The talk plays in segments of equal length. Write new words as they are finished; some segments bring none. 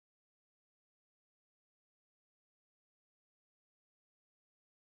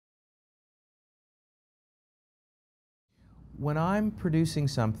When I'm producing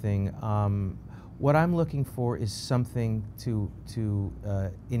something, what I'm looking for is something to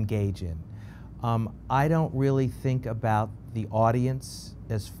engage in. I don't really think about the audience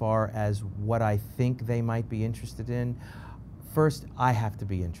as far as what I think they might be interested in. First, I have to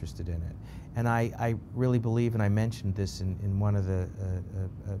be interested in it. And I really believe, and I mentioned this in one of the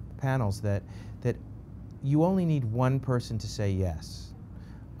panels, that you only need one person to say yes.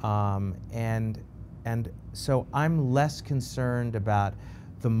 And so I'm less concerned about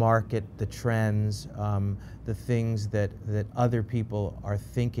the market, the trends, the things that other people are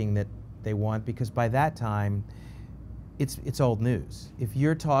thinking that they want, because by that time, it's old news. If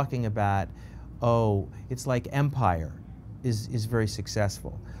you're talking about, oh, it's like Empire is very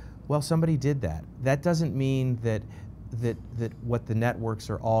successful. Well, somebody did that. That doesn't mean that what the networks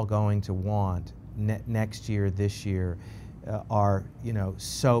are all going to want next year, this year, are, you know,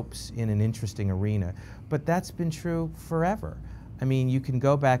 soaps in an interesting arena. But that's been true forever. I mean, you can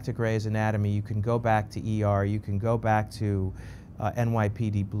go back to Grey's Anatomy, you can go back to ER, you can go back to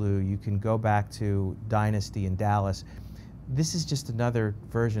NYPD Blue, you can go back to Dynasty in Dallas. This is just another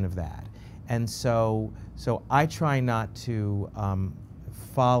version of that. And so I try not to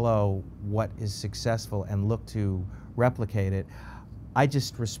follow what is successful and look to replicate it. I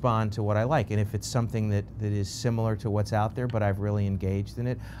just respond to what I like, and if it's something that is similar to what's out there, but I've really engaged in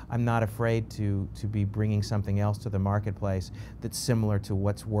it, I'm not afraid to be bringing something else to the marketplace that's similar to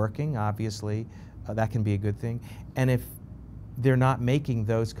what's working. Obviously, that can be a good thing. And if they're not making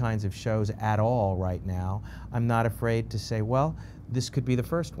those kinds of shows at all right now, I'm not afraid to say, well, this could be the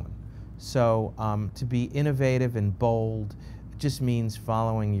first one. So to be innovative and bold just means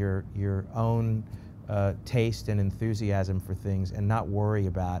following your own taste and enthusiasm for things, and not worry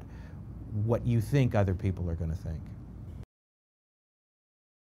about what you think other people are going to think.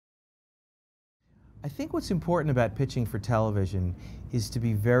 I think what's important about pitching for television is to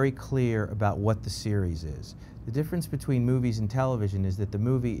be very clear about what the series is. The difference between movies and television is that the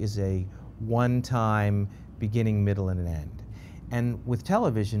movie is a one-time beginning, middle, and an end. And with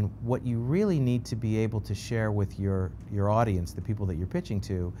television, what you really need to be able to share with your audience, the people that you're pitching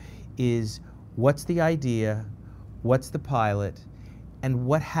to, is what's the idea, what's the pilot, and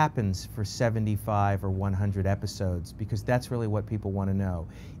what happens for 75 or 100 episodes, because that's really what people want to know.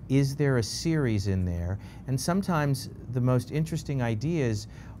 Is there a series in there? And sometimes the most interesting ideas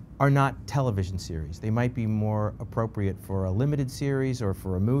are not television series. They might be more appropriate for a limited series or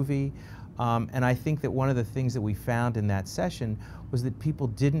for a movie. And I think that one of the things that we found in that session was that people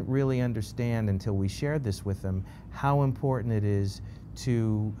didn't really understand until we shared this with them how important it is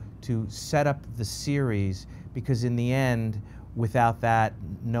to set up the series, because in the end, without that,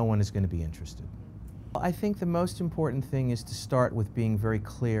 no one is going to be interested. I think the most important thing is to start with being very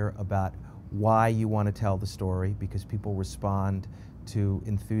clear about why you want to tell the story, because people respond to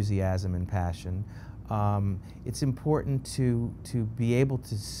enthusiasm and passion. It's important to be able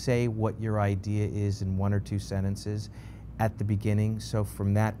to say what your idea is in 1 or 2 sentences at the beginning, so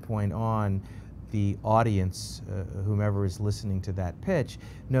from that point on, the audience, whomever is listening to that pitch,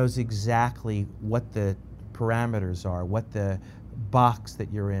 knows exactly what the parameters are, what the box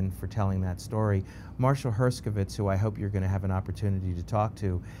that you're in for telling that story. Marshall Herskovitz, who I hope you're going to have an opportunity to talk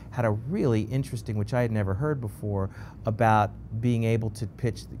to, had a really interesting, which I had never heard before, about being able to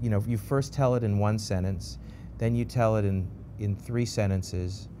pitch. You know, you first tell it in 1 sentence, then you tell it in 3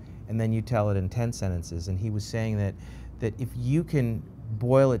 sentences, and then you tell it in 10 sentences. And he was saying that if you can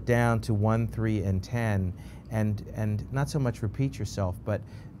boil it down to 1, 3, and 10, and not so much repeat yourself, but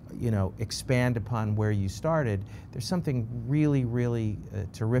expand upon where you started, there's something really, really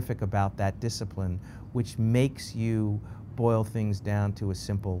terrific about that discipline, which makes you boil things down to a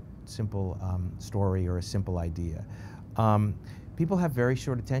simple story or a simple idea. People have very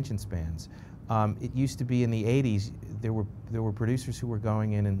short attention spans. It used to be in the 80s, there were producers who were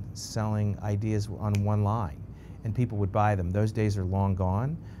going in and selling ideas on 1 line, and people would buy them. Those days are long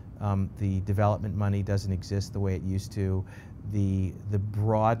gone. The development money doesn't exist the way it used to. The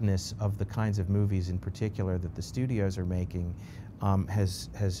broadness of the kinds of movies in particular that the studios are making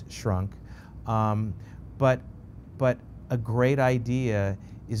has shrunk. But a great idea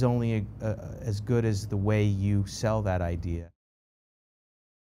is only as good as the way you sell that idea.